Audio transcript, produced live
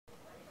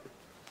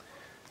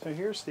So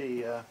here's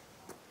the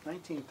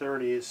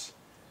 1930s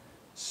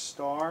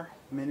Star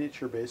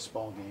miniature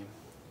baseball game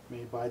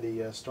made by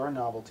the Star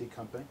Novelty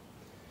company.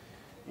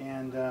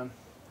 And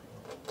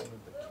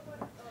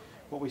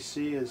what we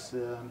see is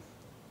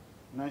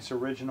nice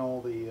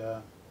original,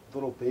 the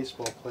little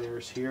baseball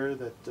players here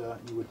that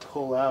you would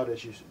pull out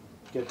as you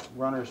get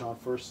runners on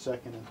first,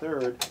 second, and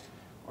third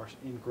are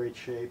in great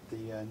shape.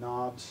 The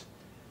knobs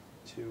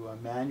to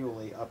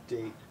manually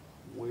update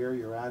where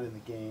you're at in the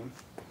game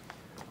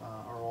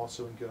are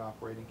also in good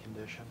operating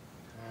condition.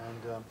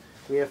 And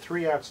we have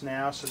 3 outs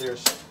now, so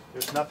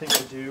there's nothing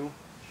to do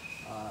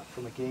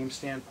from a game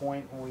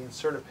standpoint. When we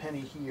insert a penny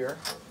here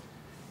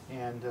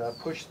and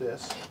push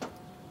this,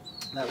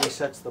 that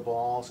resets the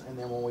balls, and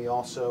then when we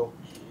also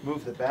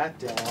move the bat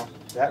down,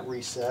 that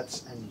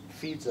resets and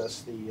feeds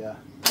us the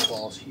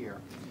balls here.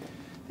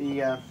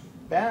 The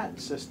bat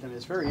system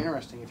is very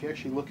interesting. If you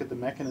actually look at the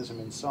mechanism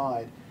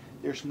inside,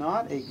 there's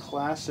not a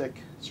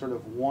classic sort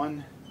of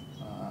one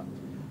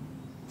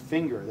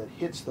finger that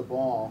hits the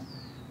ball,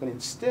 but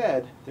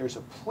instead there's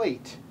a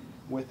plate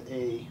with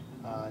a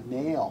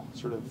nail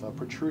sort of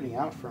protruding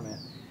out from it,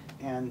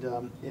 and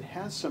it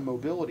has some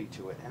mobility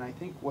to it. And I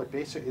think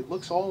it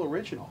looks all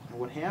original, and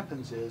what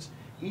happens is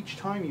each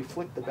time you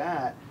flick the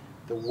bat,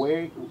 the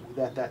way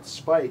that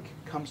spike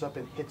comes up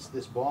and hits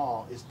this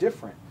ball is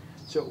different,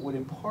 so it would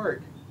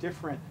impart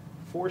different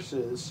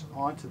forces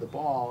onto the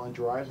ball and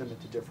drive them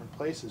into different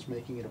places,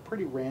 making it a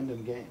pretty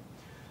random game.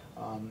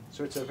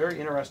 So it's a very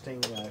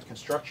interesting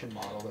construction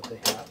model that they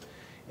have.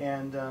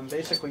 And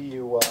basically,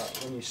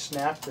 when you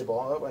snap the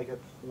ball, oh, I got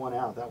 1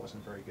 out. That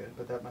wasn't very good,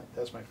 but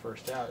that's my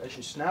first out. As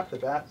you snap the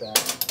bat back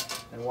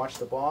and watch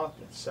the ball,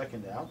 it's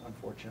second out,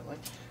 unfortunately.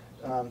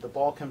 The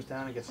ball comes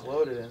down and gets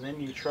loaded, and then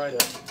you try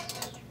to.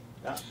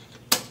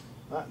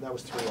 That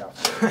was 3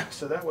 outs.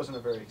 So that wasn't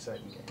a very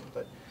exciting game.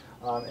 But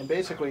and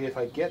basically, if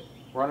I get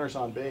runners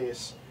on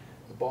base,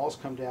 the balls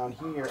come down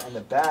here, and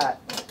the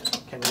bat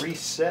can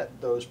reset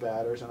those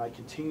batters, and I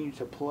continue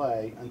to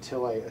play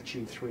until I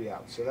achieve 3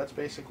 outs. So that's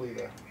basically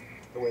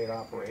the way it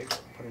operates.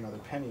 Put another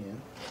penny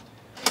in.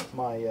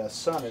 My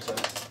son is a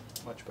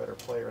much better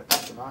player at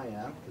this than I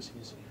am, because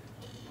he's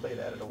played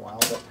at it a while,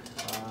 but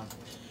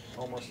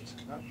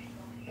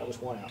that was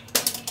 1 out.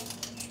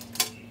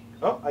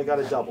 Oh, I got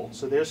a double.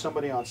 So there's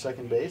somebody on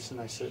second base, and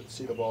I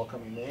see the ball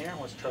coming there.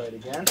 Let's try it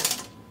again.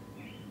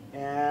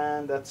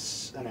 And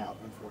that's an out,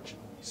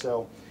 unfortunately.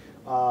 So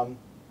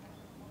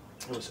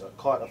it was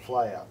caught a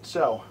fly out.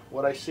 So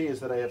what I see is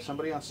that I have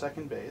somebody on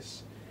second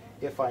base.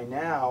 If I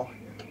now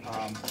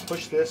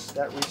push this,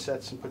 that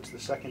resets and puts the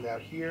second out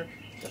here.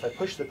 If I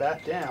push the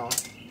bat down,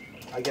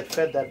 I get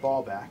fed that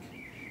ball back,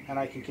 and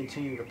I can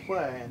continue to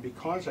play. And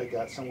because I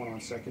got someone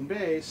on second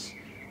base,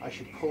 I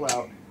should pull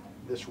out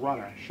this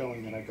runner,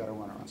 showing that I've got a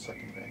runner on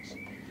second base.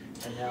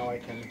 And now I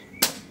can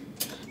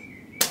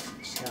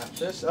snap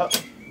this up,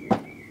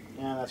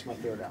 and that's my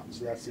 3rd out.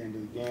 So that's the end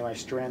of the game. I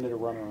stranded a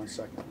runner on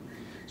second.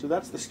 So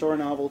that's the Star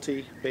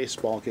Novelty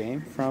baseball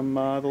game from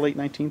the late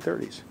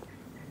 1930s.